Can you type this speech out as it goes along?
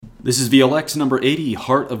This is VLX number 80,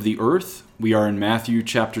 Heart of the Earth. We are in Matthew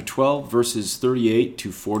chapter 12, verses 38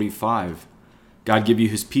 to 45. God give you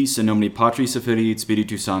his peace, in nomine Patris et Filii et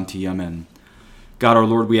Spiritus Sancti. Amen. God our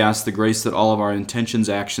Lord, we ask the grace that all of our intentions,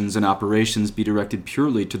 actions, and operations be directed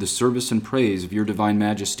purely to the service and praise of your divine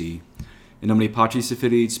majesty. In nomine Patris et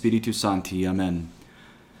Filii et Spiritus Sancti. Amen.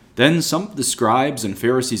 Then some of the scribes and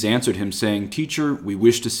Pharisees answered him, saying, Teacher, we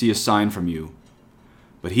wish to see a sign from you.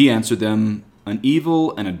 But he answered them, An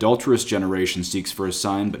evil and adulterous generation seeks for a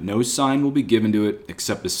sign, but no sign will be given to it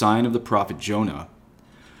except the sign of the prophet Jonah.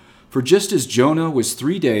 For just as Jonah was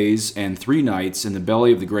 3 days and 3 nights in the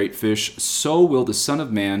belly of the great fish, so will the Son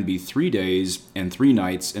of Man be 3 days and 3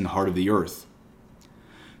 nights in the heart of the earth.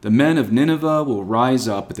 The men of Nineveh will rise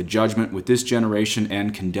up at the judgment with this generation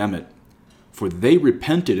and condemn it. For they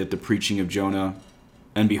repented at the preaching of Jonah,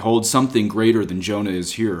 and behold, something greater than Jonah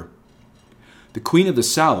is here. The queen of the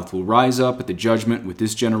south will rise up at the judgment with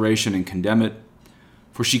this generation and condemn it.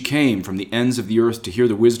 For she came from the ends of the earth to hear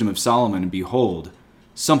the wisdom of Solomon, and behold,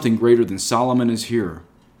 something greater than Solomon is here.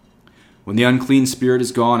 When the unclean spirit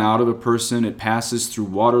is gone out of a person, it passes through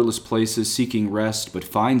waterless places seeking rest, but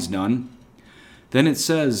finds none. Then it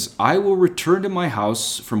says, I will return to my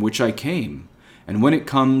house from which I came. And when it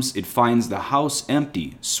comes, it finds the house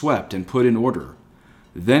empty, swept, and put in order.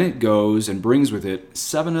 Then it goes and brings with it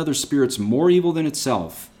 7 other spirits more evil than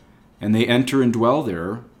itself, and they enter and dwell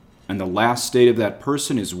there, and the last state of that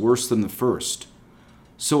person is worse than the first.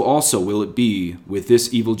 So also will it be with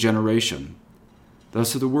this evil generation.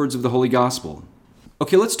 Thus are the words of the Holy Gospel.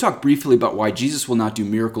 Okay, let's talk briefly about why Jesus will not do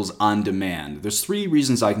miracles on demand. There's 3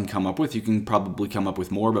 reasons I can come up with. You can probably come up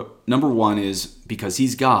with more, but number 1 is because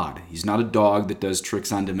he's God. He's not a dog that does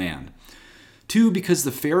tricks on demand. 2, because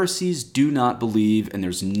the Pharisees do not believe, and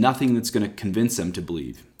there's nothing that's going to convince them to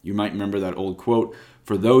believe. You might remember that old quote,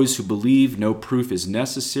 for those who believe, no proof is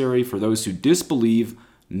necessary. For those who disbelieve,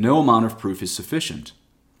 no amount of proof is sufficient.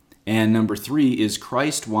 And number 3 is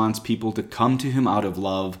Christ wants people to come to him out of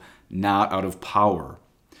love, not out of power.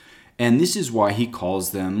 And this is why he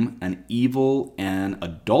calls them an evil and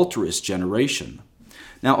adulterous generation.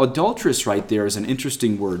 Now, adulterous right there is an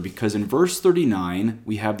interesting word, because in verse 39,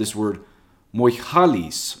 we have this word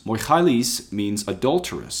moichalis. Moichalis means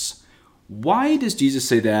adulterous. Why does Jesus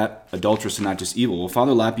say that, adulterous and not just evil? Well,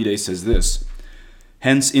 Father Lapide says this,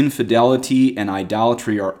 hence infidelity and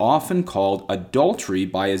idolatry are often called adultery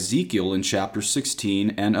by Ezekiel in chapter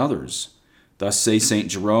 16 and others. Thus say St.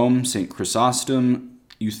 Jerome, St. Chrysostom,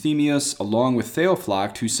 Euthemius, along with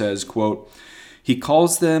Theophylact, who says, quote, he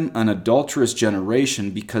calls them an adulterous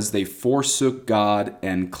generation because they forsook God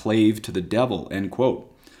and clave to the devil, end quote.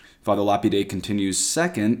 Father Lapide continues,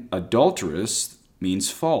 second, adulterous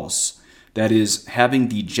means false. That is, having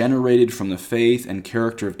degenerated from the faith and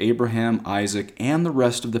character of Abraham, Isaac, and the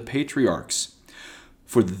rest of the patriarchs.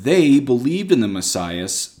 For they believed in the Messiah,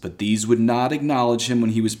 but these would not acknowledge him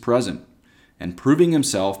when he was present, and proving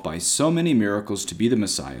himself by so many miracles to be the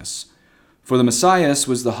Messiah. For the Messiah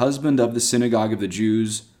was the husband of the synagogue of the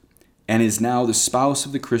Jews, and is now the spouse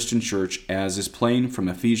of the Christian church, as is plain from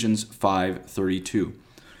Ephesians 5:32.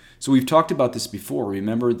 So we've talked about this before.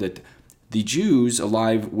 Remember that the Jews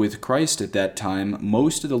alive with Christ at that time,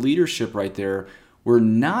 most of the leadership right there were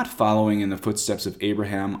not following in the footsteps of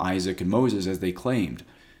Abraham, Isaac, and Moses as they claimed.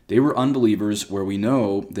 They were unbelievers, where we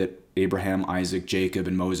know that Abraham, Isaac, Jacob,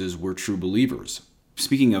 and Moses were true believers.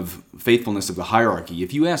 Speaking of faithfulness of the hierarchy,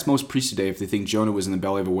 if you ask most priests today if they think Jonah was in the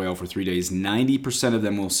belly of a whale for 3 days, 90% of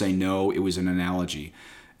them will say no, it was an analogy.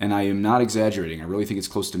 And I am not exaggerating. I really think it's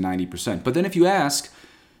close to 90%. But then if you ask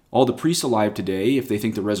all the priests alive today, if they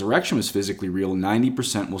think the resurrection was physically real,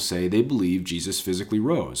 90% will say they believe Jesus physically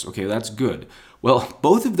rose. Okay, that's good. Well,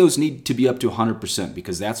 both of those need to be up to 100%,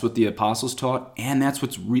 because that's what the apostles taught, and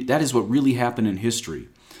that is what really happened in history.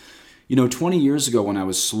 20 years ago, when I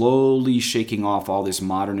was slowly shaking off all this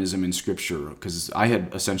modernism in Scripture, because I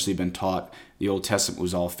had essentially been taught the Old Testament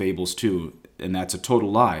was all fables too, and that's a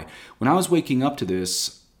total lie. When I was waking up to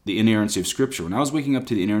this, the inerrancy of Scripture,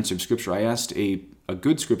 I asked a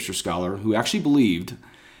good Scripture scholar who actually believed,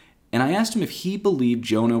 and I asked him if he believed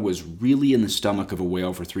Jonah was really in the stomach of a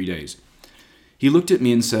whale for 3 days. He looked at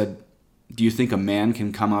me and said, do you think a man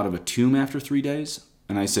can come out of a tomb after 3 days?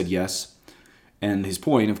 And I said, yes. And his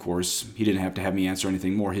point, of course, he didn't have to have me answer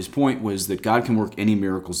anything more. His point was that God can work any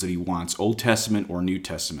miracles that he wants, Old Testament or New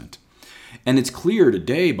Testament. And it's clear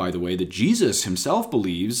today, by the way, that Jesus himself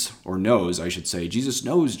believes, or knows, I should say, Jesus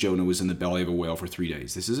knows Jonah was in the belly of a whale for 3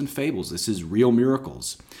 days. This isn't fables. This is real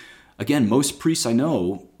miracles. Again, most priests I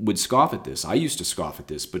know would scoff at this. I used to scoff at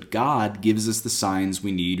this, but God gives us the signs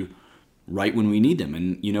we need right when we need them.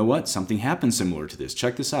 And you know what? Something happened similar to this.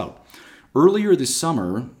 Check this out. Earlier this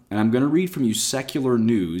summer, and I'm going to read from you secular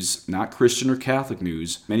news, not Christian or Catholic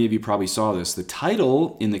news. Many of you probably saw this. The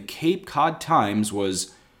title in the Cape Cod Times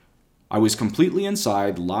was, "I was completely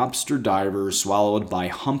inside, lobster diver swallowed by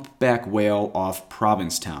humpback whale off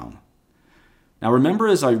Provincetown." Now remember,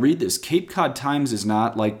 as I read this, Cape Cod Times is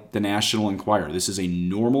not like the National Enquirer. This is a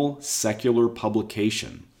normal secular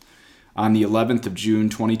publication. On the 11th of June,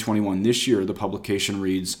 2021, this year, the publication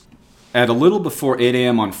reads, "At a little before 8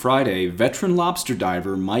 a.m. on Friday, veteran lobster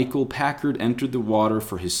diver Michael Packard entered the water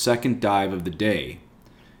for his second dive of the day.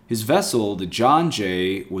 His vessel, the John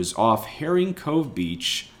Jay, was off Herring Cove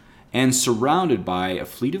Beach and surrounded by a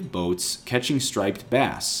fleet of boats catching striped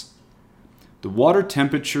bass. The water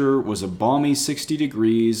temperature was a balmy 60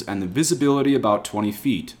 degrees and the visibility about 20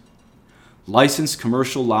 feet. Licensed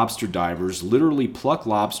commercial lobster divers literally pluck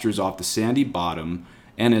lobsters off the sandy bottom,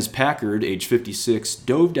 and as Packard, age 56,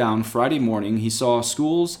 dove down Friday morning, he saw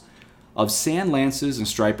schools of sand lances and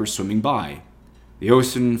stripers swimming by. The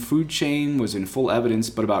ocean food chain was in full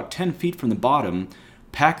evidence, but about 10 feet from the bottom,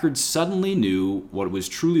 Packard suddenly knew what it was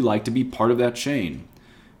truly like to be part of that chain.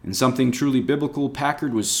 In something truly biblical,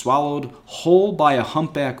 Packard was swallowed whole by a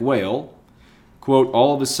humpback whale. Quote,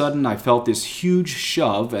 all of a sudden I felt this huge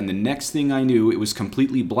shove, and the next thing I knew it was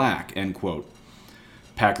completely black, end quote.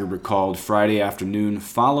 Packard recalled Friday afternoon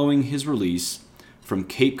following his release from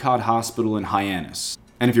Cape Cod Hospital in Hyannis.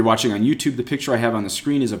 And if you're watching on YouTube, the picture I have on the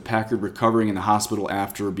screen is of Packard recovering in the hospital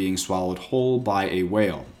after being swallowed whole by a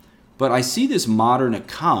whale. But I see this modern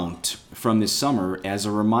account from this summer as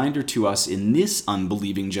a reminder to us in this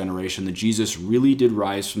unbelieving generation that Jesus really did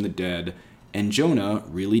rise from the dead, and Jonah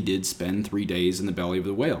really did spend 3 days in the belly of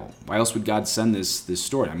the whale. Why else would God send this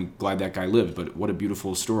story? I'm glad that guy lived, but what a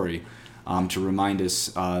beautiful story to remind us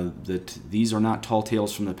that these are not tall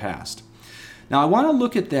tales from the past. Now, I want to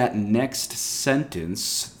look at that next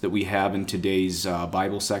sentence that we have in today's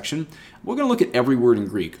Bible section. We're going to look at every word in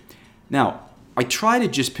Greek. Now, I try to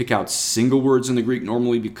just pick out single words in the Greek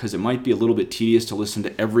normally because it might be a little bit tedious to listen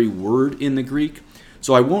to every word in the Greek.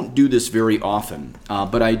 So I won't do this very often,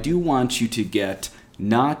 but I do want you to get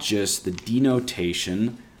not just the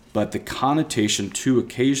denotation, but the connotation too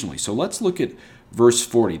occasionally. So let's look at verse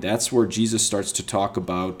 40. That's where Jesus starts to talk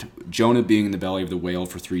about Jonah being in the belly of the whale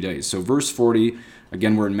for 3 days. So verse 40,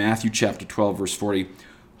 again, we're in Matthew chapter 12, verse 40.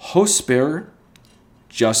 Hosper,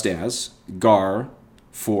 just as, gar,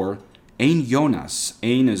 for, ein Jonas.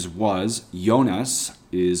 Ein is was, Jonas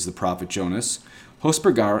is the prophet Jonas.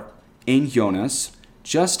 Hosper gar, ein Jonas,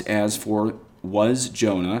 just as for was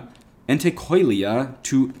Jonah, ente koilia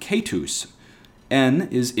to ketus. En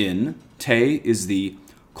is in, te is the,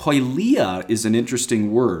 koilia is an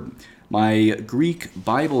interesting word. My Greek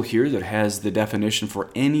Bible here that has the definition for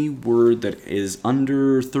any word that is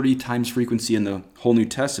under 30 times frequency in the whole New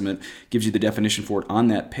Testament gives you the definition for it on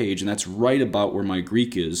that page, and that's right about where my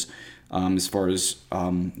Greek is as far as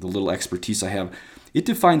the little expertise I have. It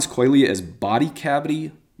defines koilia as body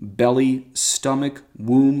cavity, belly, stomach,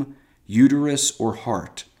 womb, uterus, or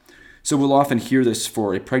heart. So we'll often hear this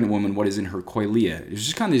for a pregnant woman, what is in her koilia. It's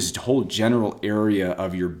just kind of this whole general area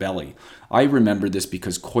of your belly. I remember this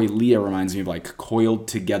because koilia reminds me of like coiled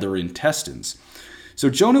together intestines. So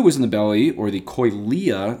Jonah was in the belly, or the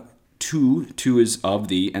koilia, two is of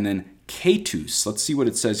the, and then ketus. Let's see what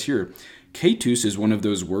it says here. Ketus is one of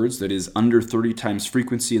those words that is under 30 times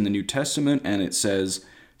frequency in the New Testament, and it says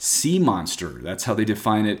sea monster. That's how they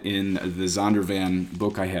define it in the Zondervan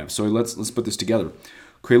book I have. So let's put this together.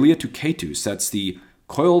 Koilia to ketus, that's the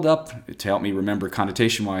coiled up, to help me remember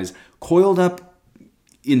connotation-wise, coiled up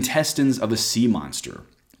intestines of a sea monster.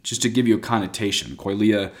 Just to give you a connotation,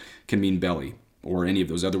 koilia can mean belly, or any of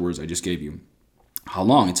those other words I just gave you. How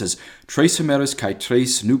long? It says, tres hemeras kai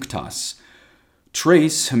tres nuktas.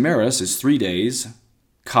 Tres hemeras is 3 days,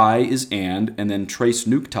 kai is and then tres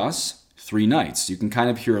nuktas, 3 nights. You can kind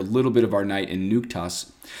of hear a little bit of our night in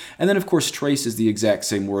nuktas. And then, of course, tres is the exact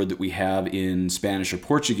same word that we have in Spanish or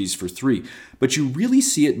Portuguese for 3. But you really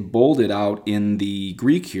see it bolded out in the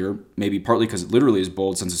Greek here, maybe partly because it literally is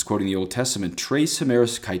bold since it's quoting the Old Testament. Tres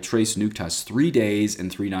hemeras kai tres nuktas, 3 days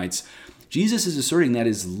and 3 nights. Jesus is asserting that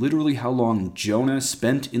is literally how long Jonah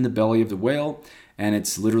spent in the belly of the whale, and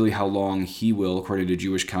it's literally how long he will, according to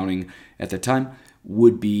Jewish counting at that time,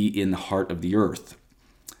 would be in the heart of the earth.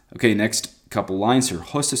 Okay, next couple lines here.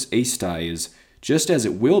 Hostes estai is just as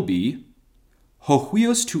it will be.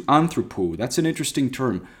 Hohuios to anthropo. That's an interesting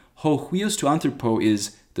term. Hohuios to anthropo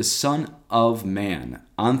is the son of man.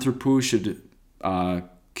 Anthropo should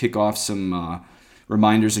kick off some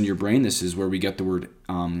reminders in your brain. This is where we get the word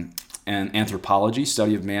and anthropology,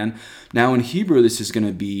 study of man. Now in Hebrew, this is going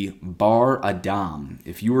to be Bar Adam.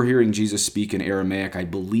 If you were hearing Jesus speak in Aramaic, I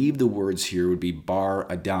believe the words here would be Bar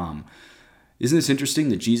Adam. Isn't this interesting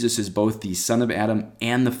that Jesus is both the son of Adam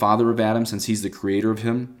and the father of Adam, since he's the creator of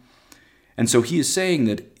him? And so he is saying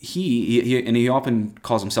that he often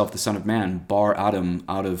calls himself the son of man, Bar Adam,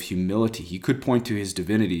 out of humility. He could point to his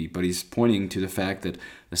divinity, but he's pointing to the fact that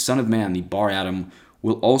the son of man, the Bar Adam,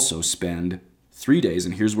 will also spend 3 days,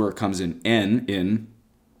 and here's where it comes in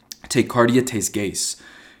te cardia tes geis.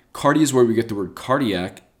 Cardia is where we get the word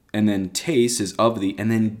cardiac, and then tes is of the, and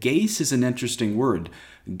then geis is an interesting word.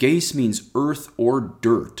 Geis means earth or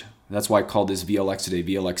dirt. That's why I called this VLX today,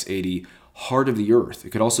 VLX 80, heart of the earth. It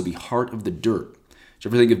could also be heart of the dirt. Did you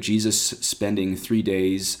ever think of Jesus spending 3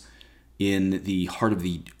 days in the heart of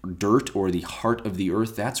the dirt or the heart of the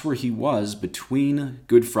earth? That's where he was between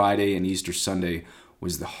Good Friday and Easter Sunday,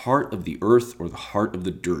 was the heart of the earth or the heart of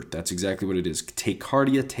the dirt. That's exactly what it is. Te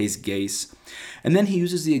cardia, tes geis. And then he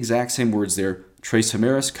uses the exact same words there, tres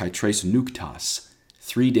hemeras kai tres nuktas,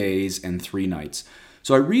 3 days and 3 nights.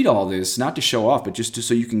 So I read all this, not to show off, but just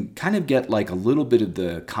so you can kind of get like a little bit of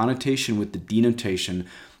the connotation with the denotation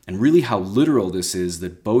and really how literal this is,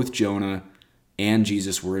 that both Jonah and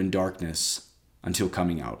Jesus were in darkness until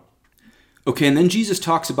coming out. Okay, and then Jesus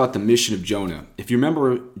talks about the mission of Jonah. If you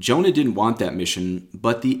remember, Jonah didn't want that mission,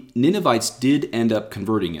 but the Ninevites did end up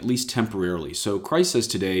converting, at least temporarily. So Christ says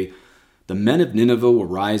today, the men of Nineveh will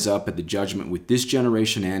rise up at the judgment with this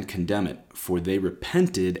generation and condemn it, for they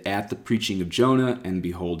repented at the preaching of Jonah, and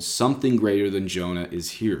behold, something greater than Jonah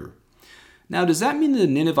is here. Now, does that mean the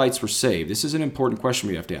Ninevites were saved? This is an important question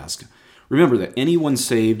we have to ask. Remember that anyone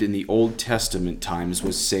saved in the Old Testament times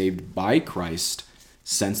was saved by Christ,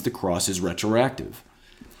 since the cross is retroactive.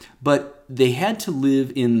 But they had to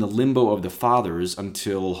live in the limbo of the fathers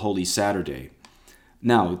until Holy Saturday.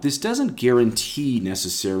 Now, this doesn't guarantee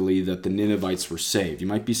necessarily that the Ninevites were saved. You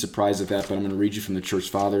might be surprised at that, but I'm going to read you from the Church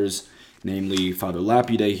Fathers, namely Father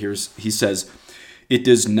Lapide. He says, "It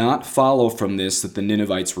does not follow from this that the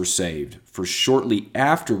Ninevites were saved, for shortly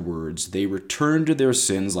afterwards they returned to their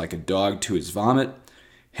sins like a dog to his vomit.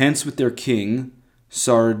 Hence with their king,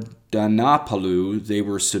 Sardanapallu, they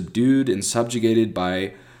were subdued and subjugated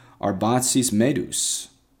by Arbaces Medus.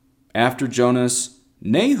 After Jonas,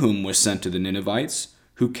 Nahum was sent to the Ninevites,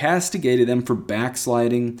 who castigated them for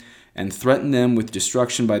backsliding and threatened them with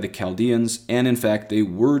destruction by the Chaldeans, and in fact they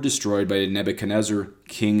were destroyed by Nebuchadnezzar,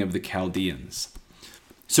 king of the Chaldeans."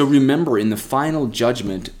 So remember, in the final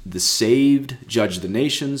judgment, the saved judge the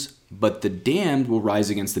nations, but the damned will rise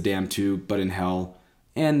against the damned too, but in hell,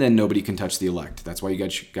 and then nobody can touch the elect. That's why you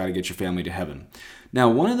got to get your family to heaven. Now,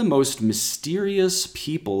 one of the most mysterious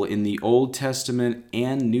people in the Old Testament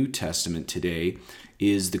and New Testament today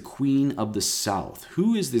is the Queen of the South.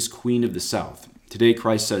 Who is this Queen of the South? Today,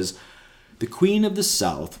 Christ says, "The Queen of the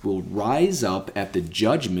South will rise up at the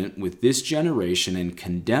judgment with this generation and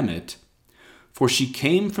condemn it, for she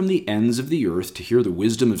came from the ends of the earth to hear the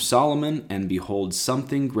wisdom of Solomon, and behold,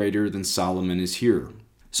 something greater than Solomon is here."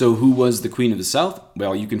 So who was the Queen of the South?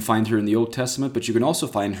 Well, you can find her in the Old Testament, but you can also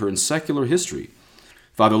find her in secular history.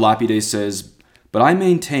 Father Lapide says, "But I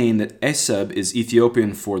maintain that Eseb is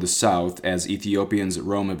Ethiopian for the South, as Ethiopians at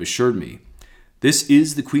Rome have assured me. This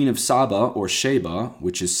is the Queen of Saba, or Sheba,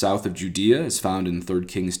 which is south of Judea, as found in 3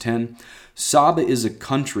 Kings 10. Saba is a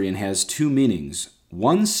country and has 2 meanings.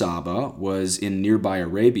 One Saba was in nearby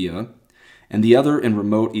Arabia, and the other in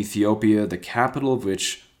remote Ethiopia, the capital of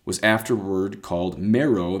which was afterward called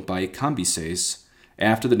Meroe by Cambyses,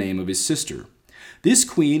 after the name of his sister. This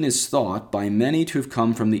queen is thought by many to have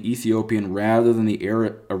come from the Ethiopian rather than the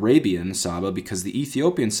Arabian Saba, because the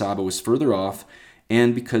Ethiopian Saba was further off,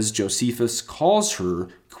 and because Josephus calls her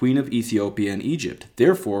Queen of Ethiopia and Egypt.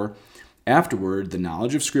 Therefore, afterward, the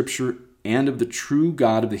knowledge of Scripture and of the true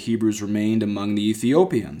God of the Hebrews remained among the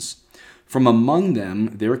Ethiopians. From among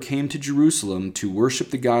them there came to Jerusalem to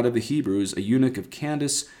worship the God of the Hebrews a eunuch of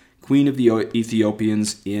Candace, queen of the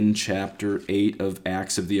Ethiopians, in chapter 8 of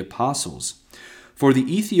Acts of the Apostles. For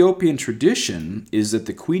the Ethiopian tradition is that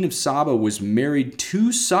the Queen of Saba was married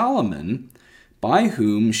to Solomon, by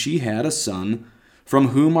whom she had a son, from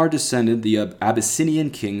whom are descended the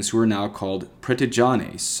Abyssinian kings who are now called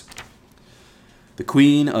Pretijanes. The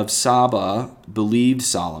Queen of Saba believed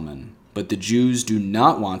Solomon, but the Jews do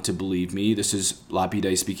not want to believe me. This is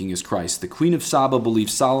Lapide speaking as Christ. The Queen of Saba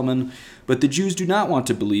believes Solomon, but the Jews do not want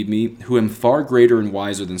to believe me, who am far greater and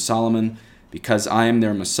wiser than Solomon, because I am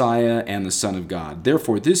their Messiah and the Son of God.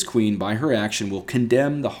 Therefore, this queen, by her action, will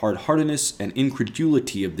condemn the hard-heartedness and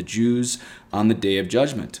incredulity of the Jews on the day of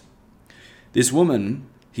judgment. This woman,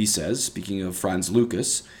 he says, speaking of Franz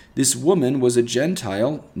Lucas, This woman was a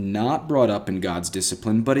Gentile, not brought up in God's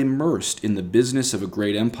discipline, but immersed in the business of a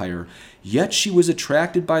great empire. Yet she was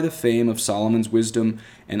attracted by the fame of Solomon's wisdom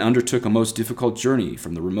and undertook a most difficult journey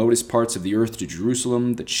from the remotest parts of the earth to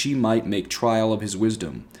Jerusalem, that she might make trial of his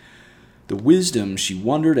wisdom. The wisdom she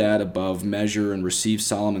wondered at above measure and received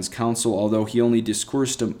Solomon's counsel, although he only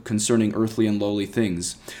discoursed concerning earthly and lowly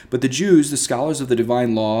things. But the Jews, the scholars of the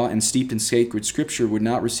divine law and steeped in sacred scripture, would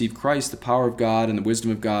not receive Christ, the power of God and the wisdom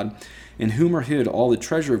of God, in whom are hid all the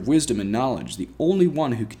treasure of wisdom and knowledge, the only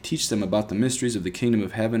one who could teach them about the mysteries of the kingdom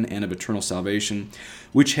of heaven and of eternal salvation,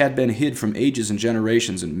 which had been hid from ages and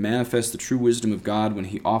generations, and manifest the true wisdom of God when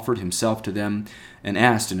he offered himself to them and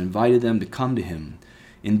asked and invited them to come to him.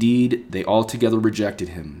 Indeed, they altogether rejected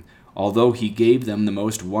him, although he gave them the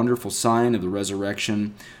most wonderful sign of the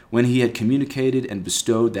resurrection, when he had communicated and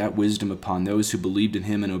bestowed that wisdom upon those who believed in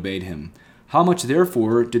him and obeyed him. How much,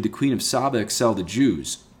 therefore, did the queen of Saba excel the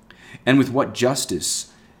Jews? And with what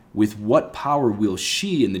justice, with what power will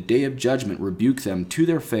she in the day of judgment rebuke them to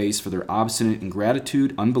their face for their obstinate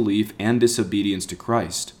ingratitude, unbelief, and disobedience to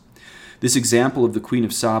Christ? This example of the queen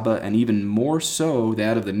of Saba, and even more so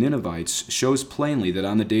that of the Ninevites, shows plainly that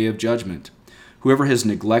on the day of judgment, whoever has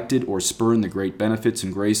neglected or spurned the great benefits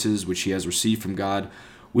and graces which he has received from God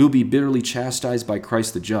will be bitterly chastised by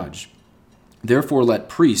Christ the judge. Therefore let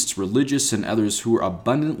priests, religious, and others who are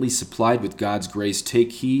abundantly supplied with God's grace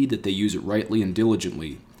take heed that they use it rightly and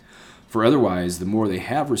diligently. For otherwise, the more they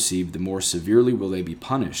have received, the more severely will they be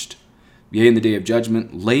punished. Yea, in the day of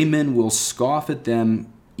judgment, laymen will scoff at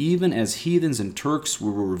them, even as heathens and Turks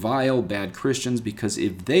will revile bad Christians, because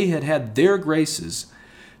if they had had their graces,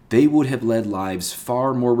 they would have led lives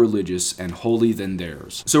far more religious and holy than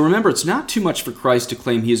theirs. So remember, it's not too much for Christ to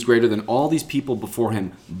claim he is greater than all these people before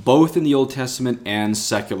him, both in the Old Testament and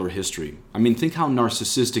secular history. I mean, think how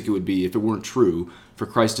narcissistic it would be if it weren't true for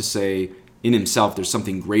Christ to say in himself there's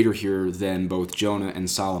something greater here than both Jonah and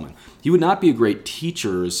Solomon. He would not be a great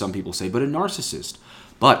teacher, as some people say, but a narcissist.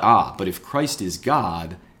 But if Christ is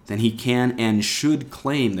God, then he can and should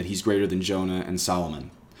claim that he's greater than Jonah and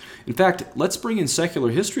Solomon. In fact, let's bring in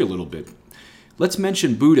secular history a little bit. Let's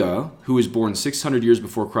mention Buddha, who was born 600 years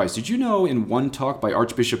before Christ. Did you know in one talk by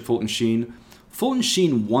Archbishop Fulton Sheen, Fulton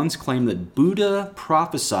Sheen once claimed that Buddha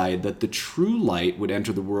prophesied that the true light would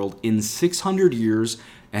enter the world in 600 years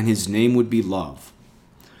and his name would be love.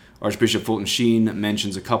 Archbishop Fulton Sheen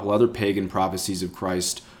mentions a couple other pagan prophecies of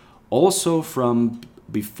Christ, also from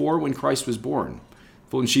before when Christ was born.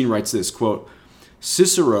 Fulton Sheen writes this, quote,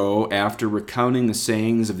 Cicero, after recounting the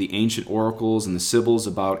sayings of the ancient oracles and the Sibyls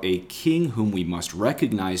about a king whom we must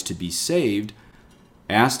recognize to be saved,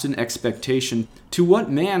 asked in expectation, to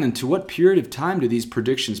what man and to what period of time do these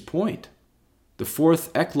predictions point? The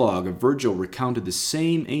fourth eclogue of Virgil recounted the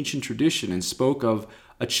same ancient tradition and spoke of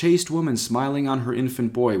a chaste woman smiling on her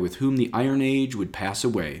infant boy with whom the Iron Age would pass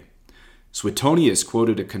away. Suetonius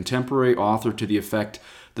quoted a contemporary author to the effect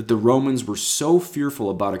that the Romans were so fearful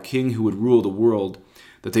about a king who would rule the world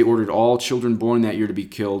that they ordered all children born that year to be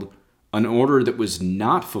killed, an order that was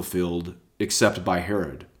not fulfilled except by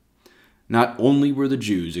Herod. Not only were the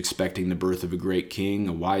Jews expecting the birth of a great king,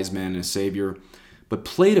 a wise man, and a savior, but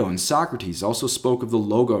Plato and Socrates also spoke of the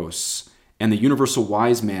Logos and the universal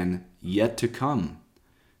wise man yet to come.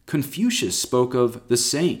 Confucius spoke of the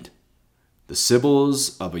saint, the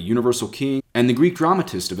Sibyls of a universal king, and the Greek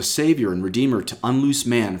dramatist of a savior and redeemer to unloose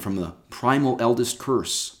man from the primal eldest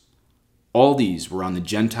curse. All these were on the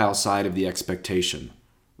Gentile side of the expectation,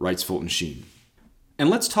 writes Fulton Sheen. And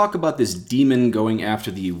let's talk about this demon going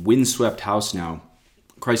after the windswept house now.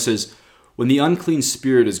 Christ says, when the unclean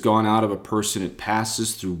spirit has gone out of a person, it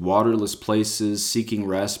passes through waterless places, seeking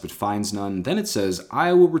rest, but finds none. Then it says,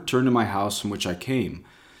 I will return to my house from which I came.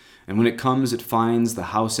 And when it comes, it finds the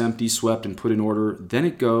house empty, swept, and put in order. Then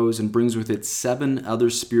it goes and brings with it 7 other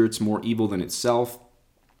spirits more evil than itself.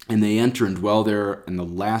 And they enter and dwell there, and the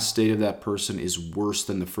last state of that person is worse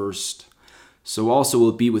than the first. So also will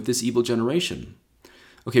it be with this evil generation.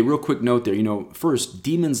 Okay, real quick note there. First,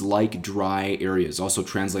 demons like dry areas, also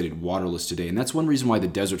translated waterless today. And that's one reason why the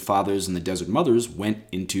desert fathers and the desert mothers went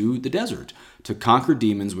into the desert, to conquer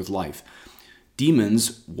demons with life.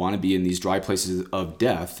 Demons want to be in these dry places of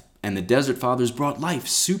death, and the desert fathers brought life,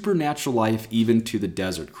 supernatural life, even to the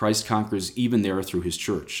desert. Christ conquers even there through his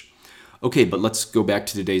church. Okay, but let's go back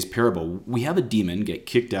to today's parable. We have a demon get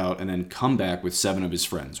kicked out and then come back with 7 of his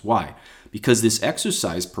friends. Why? Because this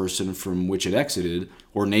exorcised person from which it exited,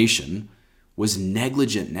 or nation, was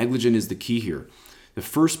negligent. Negligent is the key here. The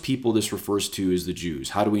first people this refers to is the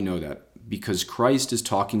Jews. How do we know that? because Christ is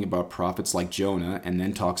talking about prophets like Jonah and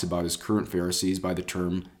then talks about his current Pharisees by the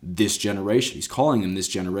term this generation. He's calling them this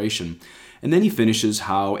generation. And then he finishes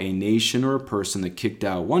how a nation or a person that kicked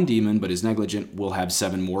out one demon but is negligent will have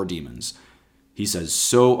 7 more demons. He says,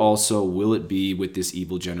 so also will it be with this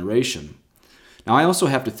evil generation. Now, I also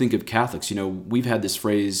have to think of Catholics. We've had this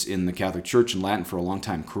phrase in the Catholic Church in Latin for a long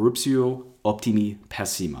time, corruptio optimi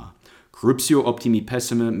pessima. Corruptio optimi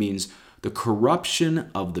pessima means the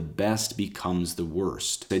corruption of the best becomes the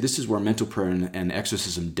worst. This is where mental prayer and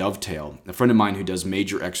exorcism dovetail. A friend of mine who does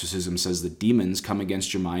major exorcism says that demons come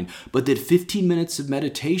against your mind, but that 15 minutes of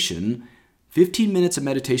meditation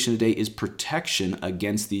a day is protection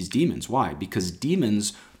against these demons. Why? Because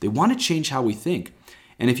demons, they want to change how we think.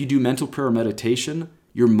 And if you do mental prayer or meditation,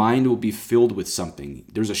 your mind will be filled with something.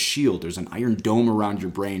 There's a shield, there's an iron dome around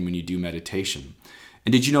your brain when you do meditation.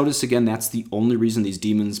 And did you notice, again, that's the only reason these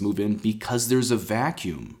demons move in? Because there's a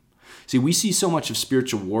vacuum. See, we see so much of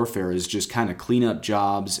spiritual warfare as just kind of cleanup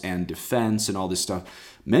jobs and defense and all this stuff.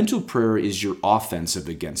 Mental prayer is your offensive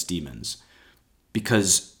against demons.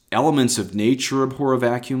 Because elements of nature abhor a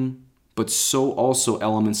vacuum, but so also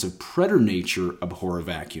elements of predator nature abhor a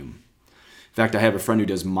vacuum. In fact, I have a friend who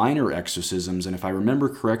does minor exorcisms, and if I remember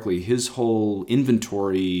correctly, his whole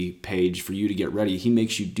inventory page for you to get ready, he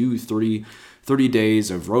makes you do 30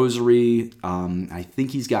 days of rosary. I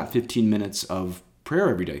think he's got 15 minutes of prayer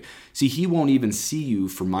every day. See, he won't even see you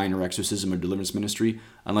for minor exorcism or deliverance ministry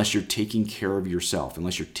unless you're taking care of yourself,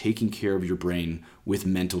 unless you're taking care of your brain with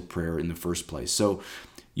mental prayer in the first place. So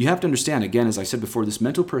you have to understand, again, as I said before, this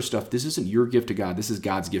mental prayer stuff, this isn't your gift to God. This is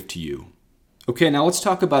God's gift to you. Okay, now let's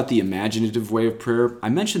talk about the imaginative way of prayer. I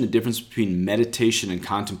mentioned the difference between meditation and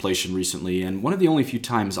contemplation recently, and one of the only few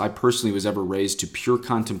times I personally was ever raised to pure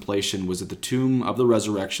contemplation was at the tomb of the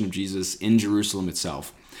resurrection of Jesus in Jerusalem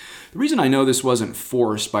itself. The reason I know this wasn't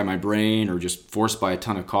forced by my brain or just forced by a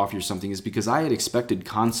ton of coffee or something is because I had expected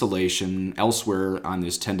consolation elsewhere on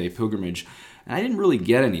this 10-day pilgrimage, and I didn't really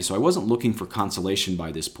get any, so I wasn't looking for consolation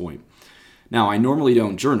by this point. Now, I normally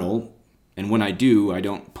don't journal, and when I do, I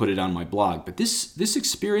don't put it on my blog. But this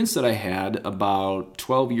experience that I had about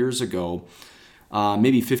 12 years ago,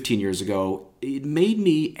 maybe 15 years ago, it made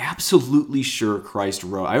me absolutely sure Christ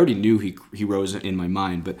rose. I already knew he rose in my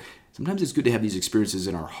mind, but sometimes it's good to have these experiences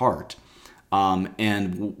in our heart.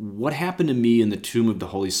 And what happened to me in the tomb of the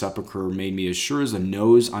Holy Sepulchre made me as sure as a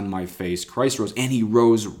nose on my face, Christ rose, and he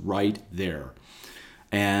rose right there.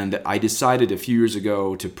 And I decided a few years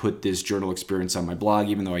ago to put this journal experience on my blog,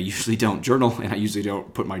 even though I usually don't journal, and I usually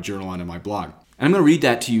don't put my journal onto my blog. And I'm going to read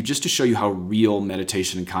that to you just to show you how real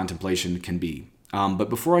meditation and contemplation can be. But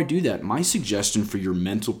before I do that, my suggestion for your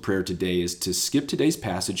mental prayer today is to skip today's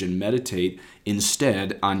passage and meditate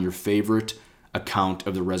instead on your favorite account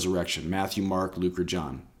of the resurrection, Matthew, Mark, Luke, or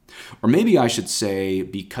John. Or maybe I should say,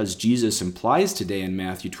 because Jesus implies today in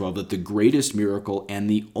Matthew 12 that the greatest miracle and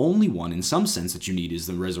the only one in some sense that you need is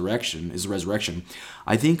the resurrection,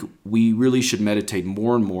 I think we really should meditate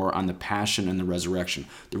more and more on the passion and the resurrection.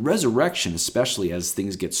 The resurrection, especially as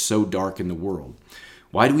things get so dark in the world.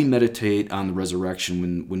 Why do we meditate on the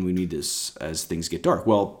resurrection when we need this as things get dark?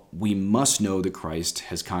 Well, we must know that Christ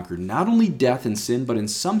has conquered not only death and sin, but in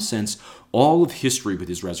some sense, all of history with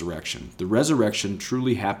his resurrection. The resurrection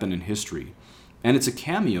truly happened in history. And it's a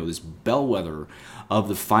cameo, this bellwether of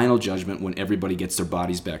the final judgment when everybody gets their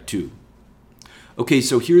bodies back too. Okay,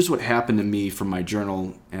 so here's what happened to me from my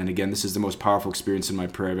journal. And again, this is the most powerful experience in my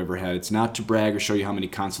prayer I've ever had. It's not to brag or show you how many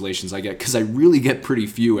consolations I get, because I really get pretty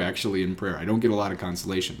few actually in prayer. I don't get a lot of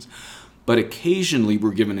consolations. But occasionally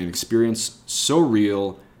we're given an experience so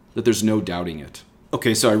real that there's no doubting it.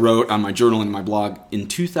 Okay, so I wrote on my journal and my blog, in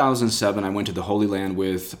 2007, I went to the Holy Land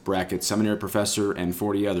with, bracket, seminary professor and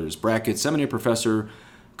 40 others. Bracket, seminary professor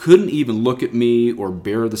couldn't even look at me or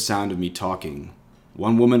bear the sound of me talking.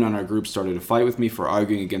 One woman on our group started a fight with me for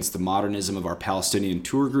arguing against the modernism of our Palestinian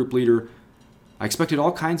tour group leader. I expected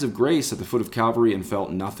all kinds of grace at the foot of Calvary and felt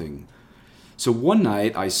nothing. So one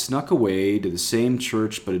night, I snuck away to the same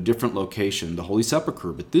church but a different location, the Holy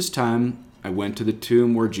Sepulchre, but this time I went to the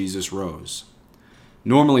tomb where Jesus rose.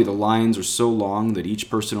 Normally, the lines are so long that each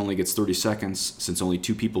person only gets 30 seconds, since only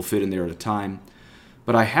 2 people fit in there at a time.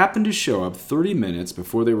 But I happened to show up 30 minutes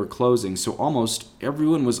before they were closing, so almost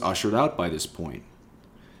everyone was ushered out by this point.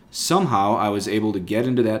 Somehow, I was able to get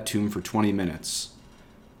into that tomb for 20 minutes.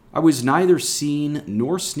 I was neither seen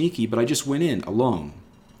nor sneaky, but I just went in alone.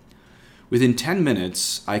 Within 10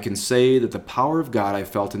 minutes, I can say that the power of God I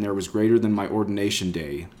felt in there was greater than my ordination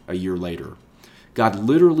day a year later. God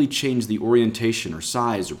literally changed the orientation or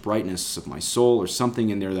size or brightness of my soul or something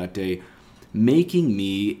in there that day. making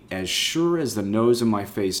me as sure as the nose on my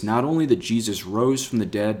face, not only that Jesus rose from the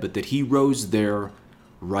dead, but that he rose there,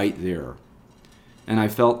 right there. And I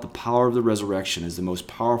felt the power of the resurrection as the most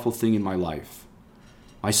powerful thing in my life.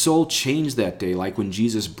 My soul changed that day, like when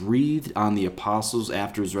Jesus breathed on the apostles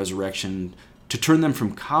after his resurrection to turn them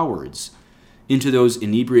from cowards into those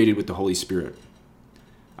inebriated with the Holy Spirit.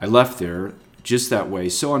 I left there just that way,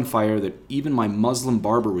 so on fire that even my Muslim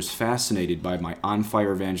barber was fascinated by my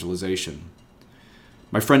on-fire evangelization.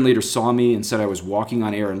 My friend later saw me and said I was walking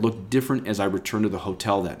on air and looked different as I returned to the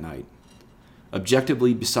hotel that night.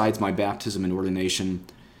 Objectively, besides my baptism and ordination,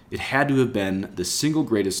 it had to have been the single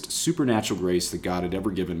greatest supernatural grace that God had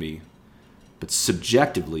ever given me. But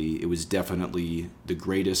subjectively, it was definitely the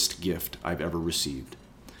greatest gift I've ever received.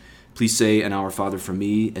 Please say an Our Father for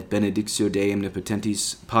me, et benedictio Dei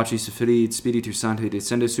omnipotentis, Patris et Filii et Spiritus Sancti,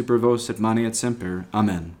 descende super vos et maneat semper.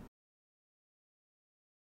 Amen.